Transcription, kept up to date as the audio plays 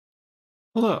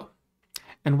Hello,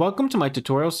 and welcome to my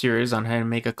tutorial series on how to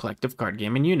make a collective card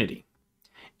game in Unity.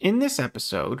 In this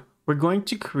episode, we're going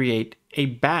to create a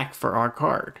back for our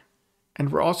card,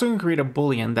 and we're also going to create a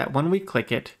boolean that when we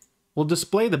click it, will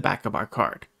display the back of our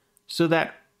card, so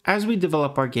that as we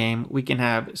develop our game, we can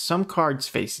have some cards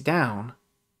face down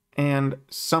and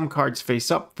some cards face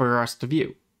up for us to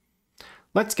view.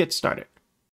 Let's get started.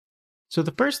 So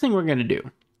the first thing we're going to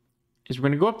do is we're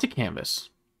going to go up to Canvas,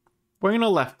 we're going to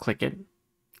left click it,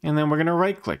 and then we're going to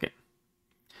right click it.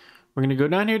 We're going to go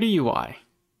down here to UI,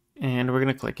 and we're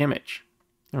going to click image.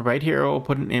 And right here, we'll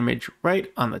put an image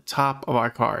right on the top of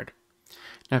our card.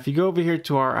 Now, if you go over here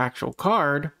to our actual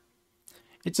card,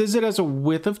 it says it has a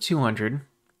width of 200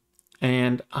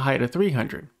 and a height of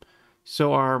 300.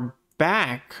 So our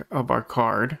back of our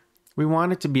card, we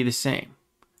want it to be the same.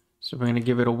 So we're going to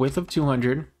give it a width of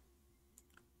 200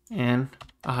 and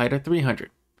a height of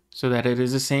 300 so that it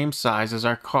is the same size as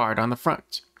our card on the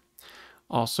front.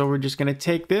 Also, we're just going to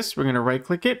take this, we're going to right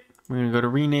click it, we're going to go to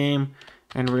rename,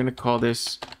 and we're going to call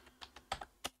this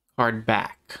card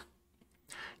back.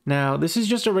 Now, this is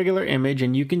just a regular image,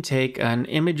 and you can take an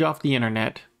image off the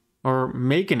internet or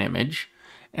make an image,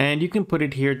 and you can put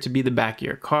it here to be the back of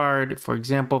your card. For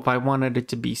example, if I wanted it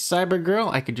to be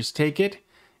Cybergirl, I could just take it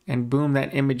and boom,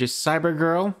 that image is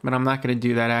Cybergirl, but I'm not going to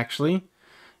do that actually.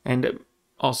 And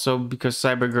also, because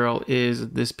Cybergirl is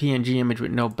this PNG image with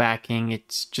no backing,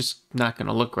 it's just not going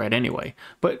to look right anyway.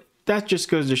 But that just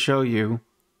goes to show you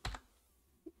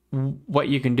what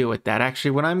you can do with that. Actually,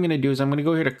 what I'm going to do is I'm going to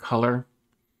go here to color,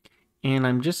 and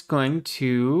I'm just going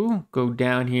to go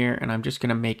down here, and I'm just going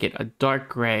to make it a dark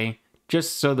gray,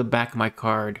 just so the back of my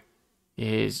card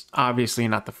is obviously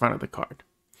not the front of the card.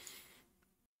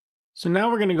 So now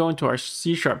we're going to go into our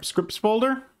C# scripts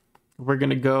folder. We're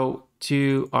going to go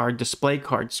to our display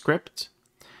card script,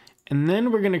 and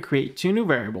then we're going to create two new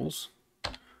variables.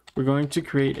 We're going to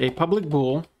create a public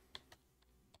bool,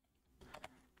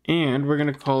 and we're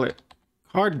going to call it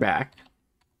card back,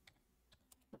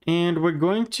 and we're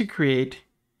going to create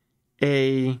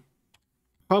a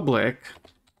public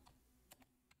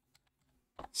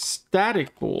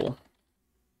static bool,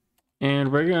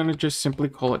 and we're going to just simply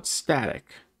call it static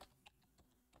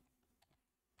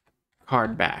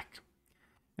card back.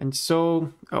 And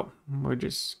so, we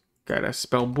just gotta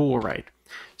spell bool right.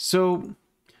 So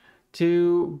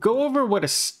to go over what a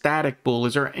static bool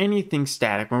is, or anything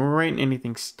static, when we're writing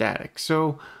anything static.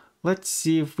 So let's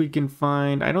see if we can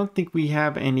find, I don't think we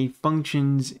have any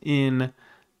functions in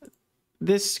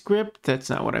this script. That's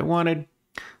not what I wanted.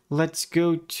 Let's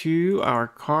go to our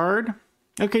card.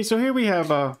 Okay, so here we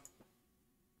have a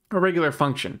regular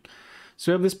function.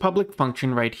 So we have this public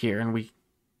function right here, and we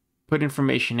put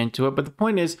information into it. But the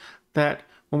point is that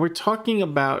when we're talking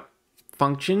about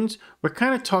functions, we're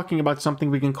kind of talking about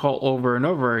something we can call over and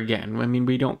over again. I mean,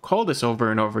 we don't call this over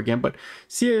and over again, but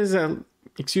see it as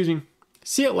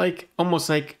see it like almost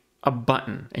like a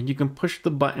button, and you can push the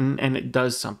button and it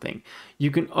does something. You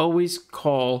can always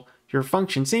call your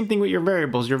function. Same thing with your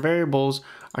variables. Your variables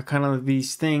are kind of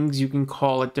these things you can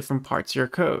call at different parts of your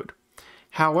code.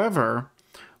 However,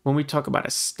 when we talk about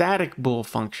a static bool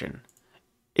function,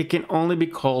 it can only be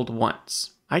called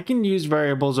once. I can use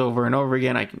variables over and over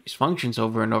again, I can use functions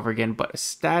over and over again, but a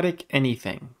static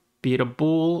anything, be it a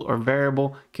bool or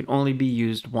variable, can only be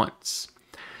used once.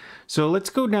 So let's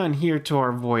go down here to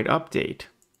our void update.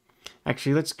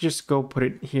 Actually, let's just go put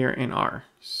it here in our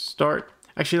start.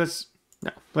 Actually,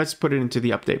 let's put it into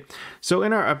the update. So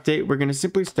in our update, we're going to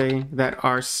simply say that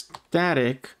our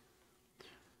static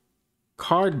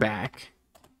card back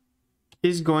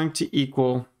is going to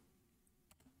equal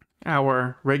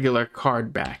our regular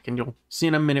card back, and you'll see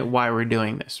in a minute why we're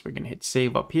doing this. We're going to hit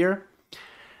save up here,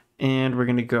 and we're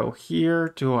going to go here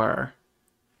to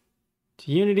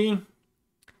Unity,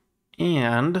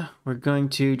 and we're going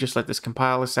to just let this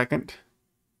compile a second.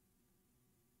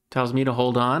 Tells me to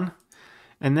hold on,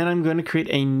 and then I'm going to create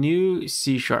a new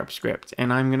C# script,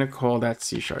 and I'm going to call that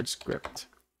C# script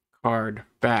card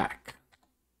back.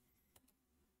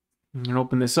 I'm going to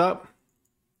open this up.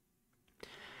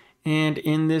 And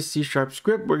in this C#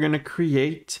 script, we're going to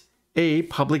create a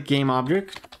public game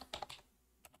object.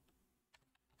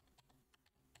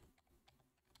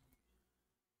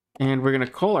 And we're going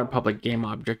to call our public game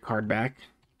object card back.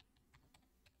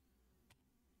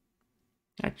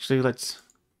 Actually, let's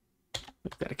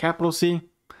make that a capital C.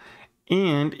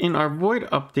 And in our void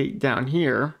update down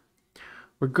here,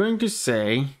 we're going to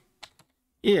say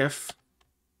if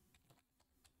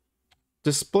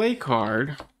display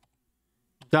card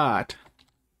dot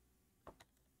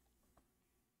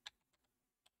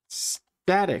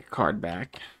static card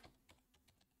back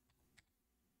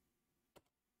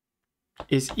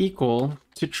is equal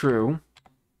to true.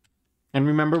 And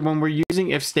remember, when we're using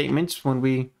if statements, when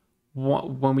we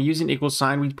use an equal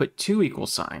sign, we put two equal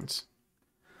signs.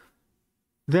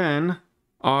 Then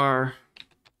our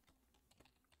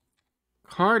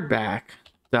cardback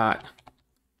dot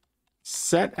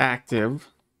set active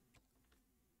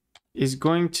is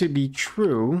going to be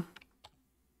true.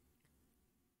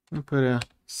 I'll put a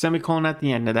semicolon at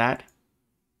the end of that,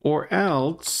 or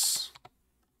else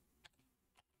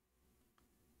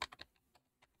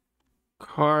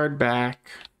cardback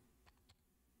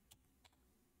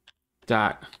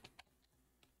dot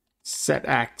set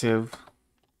active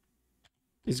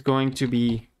is going to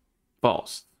be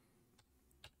false.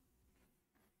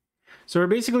 So we're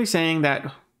basically saying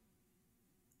that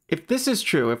if this is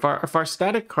true, if our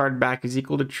static card back is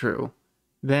equal to true,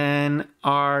 then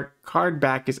our card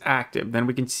back is active. Then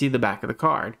we can see the back of the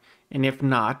card. And if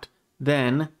not,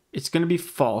 then it's going to be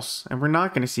false, and we're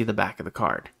not going to see the back of the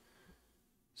card.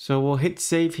 So we'll hit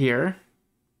save here.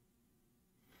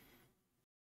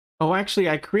 Oh, actually,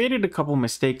 I created a couple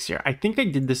mistakes here. I think I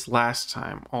did this last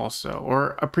time also,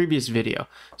 or a previous video.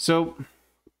 So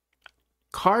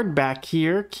card back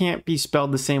here can't be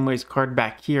spelled the same way as card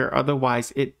back here.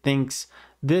 Otherwise, it thinks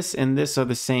this and this are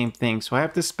the same thing. So I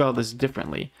have to spell this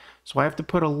differently. So I have to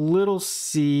put a little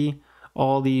C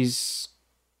on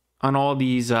all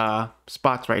these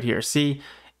spots right here. See,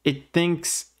 it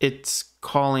thinks it's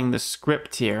calling the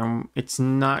script here. It's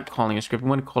not calling a script. I'm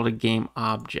going to call it a game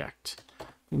object.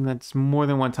 And that's more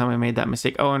than one time I made that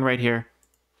mistake. Oh, and right here,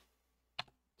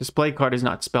 display card is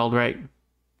not spelled right.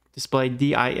 Display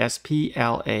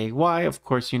D-I-S-P-L-A-Y. Of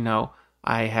course, you know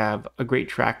I have a great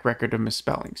track record of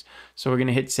misspellings. So we're going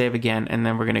to hit save again, and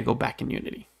then we're going to go back in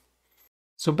Unity.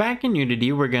 So back in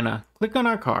Unity, we're going to click on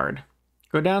our card,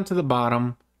 go down to the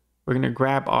bottom. We're going to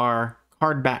grab our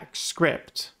card back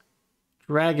script,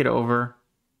 drag it over,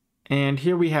 and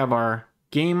here we have our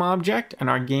game object, and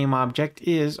our game object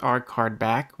is our card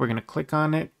back. We're going to click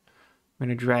on it. We're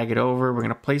going to drag it over. We're going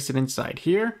to place it inside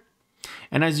here.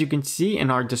 And as you can see in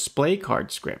our display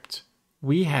card script,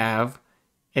 we have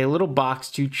a little box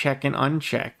to check and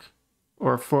uncheck,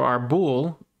 or for our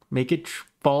bool, make it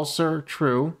false or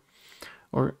true,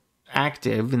 or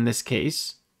active in this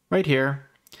case, right here.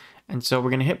 And so we're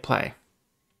going to hit play.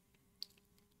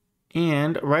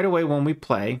 And right away when we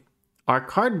play, our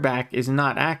card back is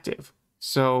not active.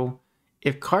 So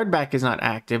if card back is not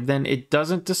active, then it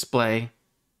doesn't display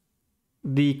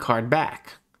the card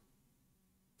back.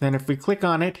 Then if we click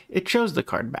on it, it shows the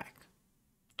card back,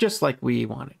 just like we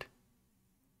wanted.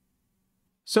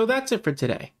 So that's it for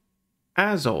today.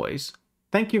 As always,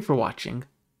 thank you for watching.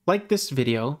 Like this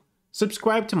video,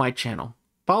 subscribe to my channel,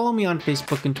 follow me on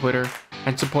Facebook and Twitter,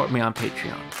 and support me on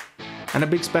Patreon. And a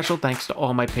big special thanks to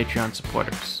all my Patreon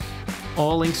supporters.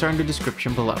 All links are in the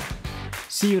description below.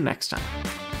 See you next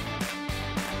time.